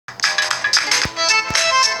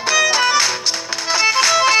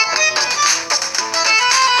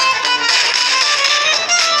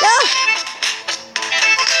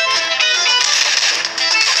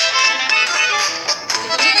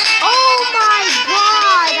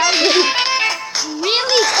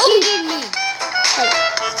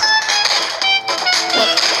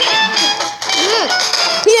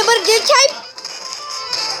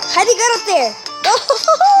there. No.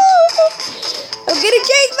 I'm getting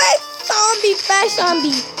chased by a zombie. Fast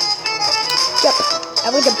zombie. Jump.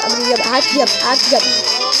 I'm gonna jump. I have to jump.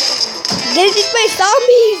 Getting chased by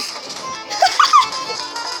zombies.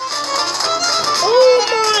 Oh my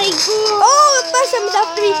god. Oh, fast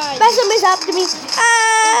zombies after me.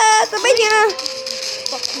 Ah, sabay niya.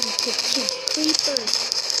 Fucking creepers.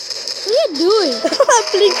 What are you doing?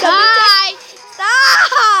 Please stop. Hi.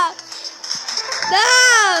 Stop.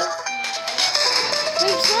 Stop.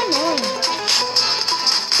 You're so annoying.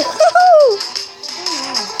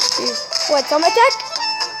 What, some attack?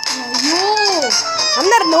 No, you. I'm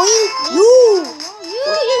not annoying. You.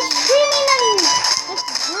 You're screaming at me. That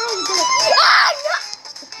girl is gonna. Ah, no.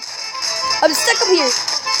 I'm stuck up here.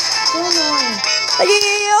 So annoying.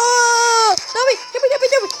 Oh, Tommy, hit me.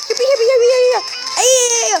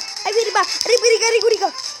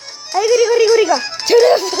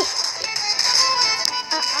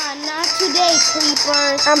 Not today,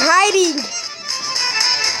 creepers. I'm hiding.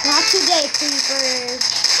 Not today, creepers.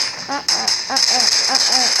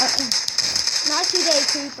 Not today,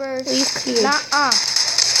 creepers. Please clear. Nuh-uh.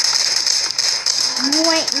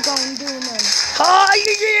 You ain't gonna do none. Oh,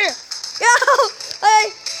 yeah. Yo,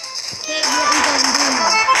 hey. Hey, you ain't gonna do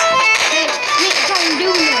none. Hey, you ain't gonna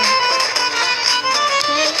do none.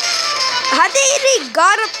 Hey. How they even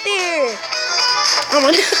got up there? Come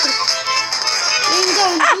on. You ain't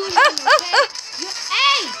gonna do none, okay?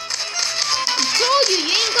 Hey! I told you,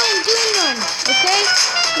 you ain't gonna do none, okay?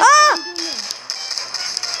 Ah!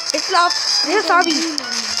 It's lost. There's a zombie. You ain't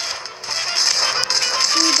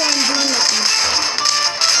gonna do nothing.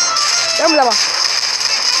 Come lava.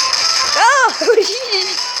 Oh! You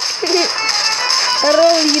ain't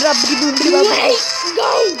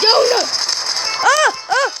gonna do nothing. Oh!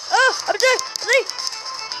 I'm dead.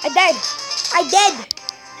 I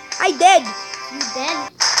died. You dead?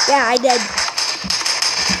 Yeah, I dead.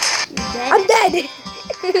 You dead? I'm dead.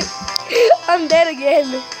 I'm dead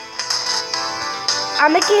again.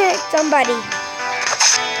 I'm gonna kill somebody.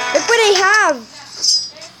 Look what I have.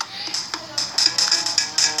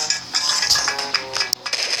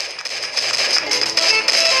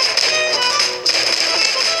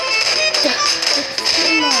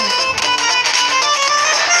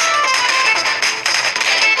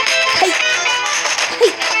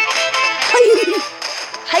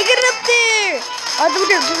 Hey, get it up there! Oh, do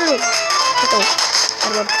it. I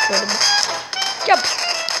love to jump.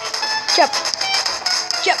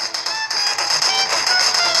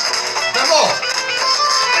 Memo!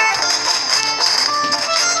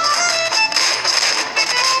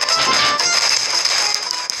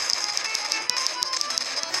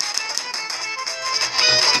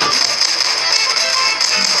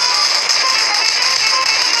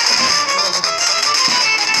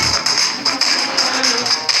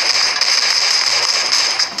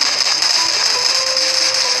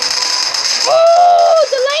 Oh,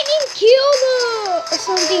 the lightning killed or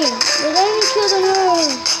something. The lightning killed another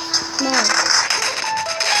one. No.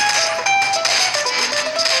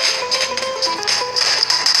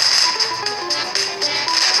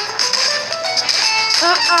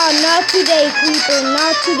 Not today, creeper.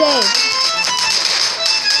 Not today.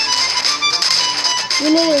 You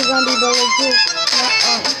know there's zombie bullet too.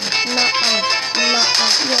 Nuh-uh.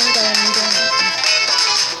 You ain't gonna do nothing.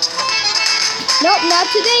 Nope,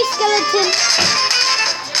 not today, skeleton.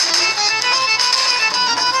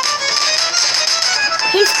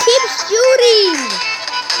 He keeps shooting.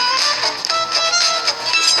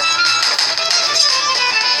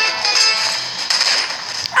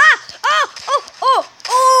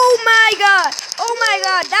 Oh my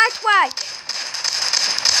god, that's why.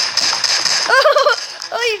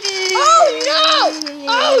 Oh no!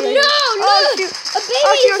 Oh no! Look! Shoot. A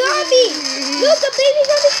baby zombie! Look, a baby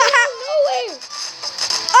zombie came out of nowhere!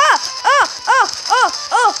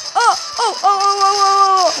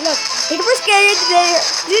 Look, these were scarier today.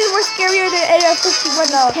 These were scarier than Area 51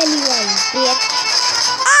 though. Pennywise, bitch.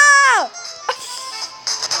 Oh!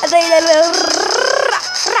 And then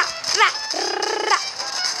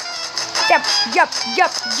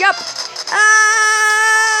jump.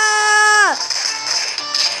 Ah!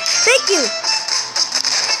 Thank you.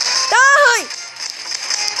 Die!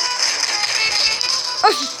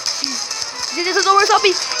 Oh, this is no more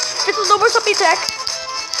zombie. This is no more zombie attack.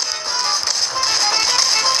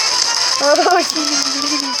 Oh,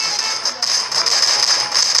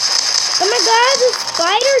 Oh my god, the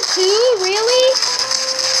spider too? Really?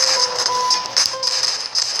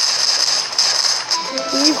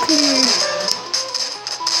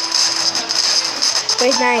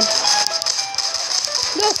 Wait, 9.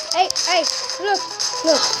 Look, hey, look.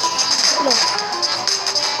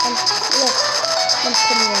 I'm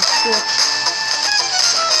putting a switch.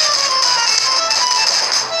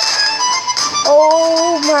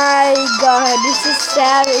 Oh my god, this is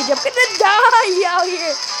savage. I'm gonna die out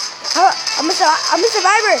here. I'm a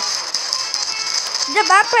survivor. There's a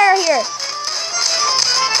vampire here.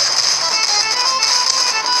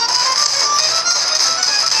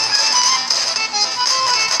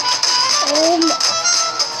 Oh my.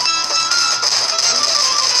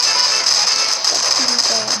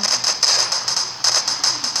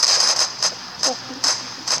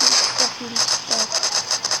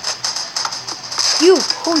 You,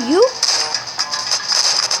 who you?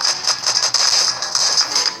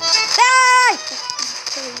 Die!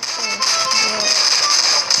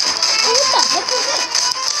 What the heck is this?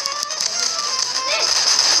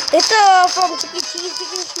 It's from Chuck E. Cheese. You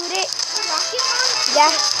can shoot it. The rocket one?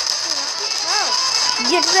 Yeah. Oh.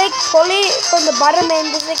 Just like pull it from the bottom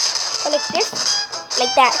and just like this,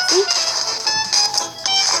 like that. See?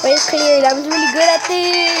 Very clear. I was really good at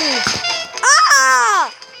this.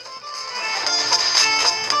 Ah!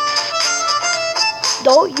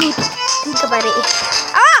 Don't you think about it.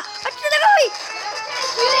 Ah! I'm still away.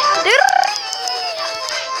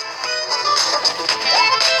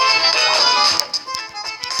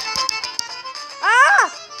 Ah!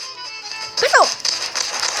 Pistol.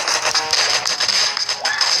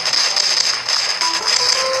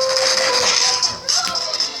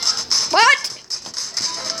 What?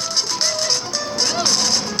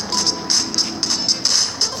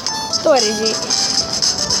 What is it?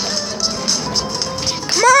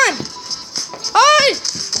 Come on! Oh!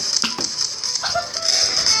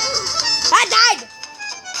 I died!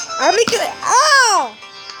 I'm making it. Oh!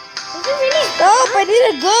 Is it really Nope, I did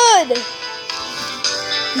it good.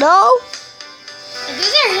 No?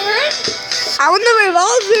 Does it hurt? I want the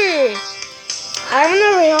revolver. I want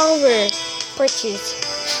the revolver. Purchase.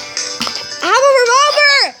 I have a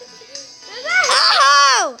revolver! Does it hurt?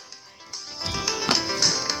 Ow!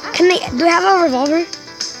 Do I have a revolver?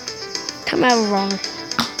 Tell me I have a revolver.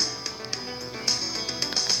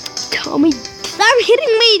 Tell me. Stop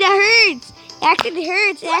hitting me. That hurts. It actually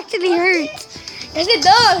hurts. It actually hurts. Yes, it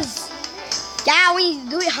does. Yeah, when you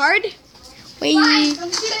do it hard. When you...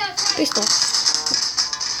 Pistol.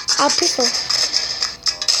 Ah, pistol.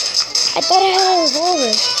 I thought I had a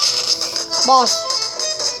revolver. Boss.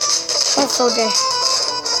 Boss soldier.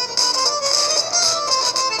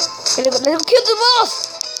 Let's go kill the boss.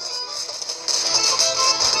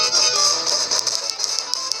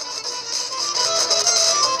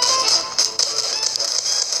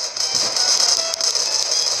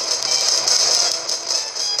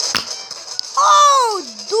 Oh,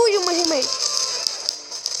 do you hit me?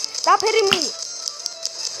 Stop hitting me.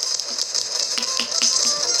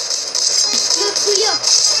 Look, Julio.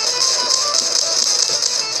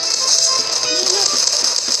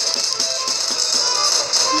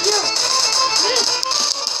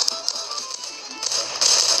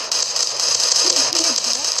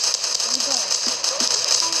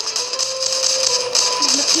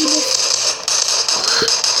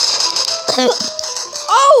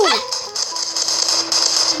 Oh!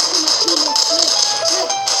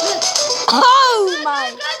 Oh my!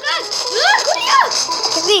 Look, Julio.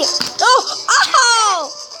 See? Oh! Oh!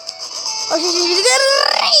 Oh!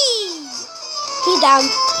 He down.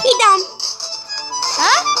 He down.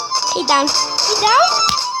 Huh? He down. He down?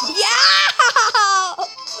 Yeah!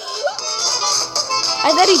 I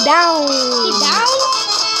said he down. He down?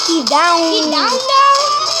 He down. He down?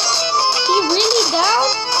 He really down?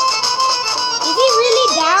 Is he really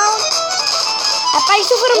down? Apa,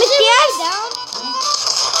 eso fueron mis Is he pies? really down?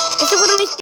 Eso fueron mis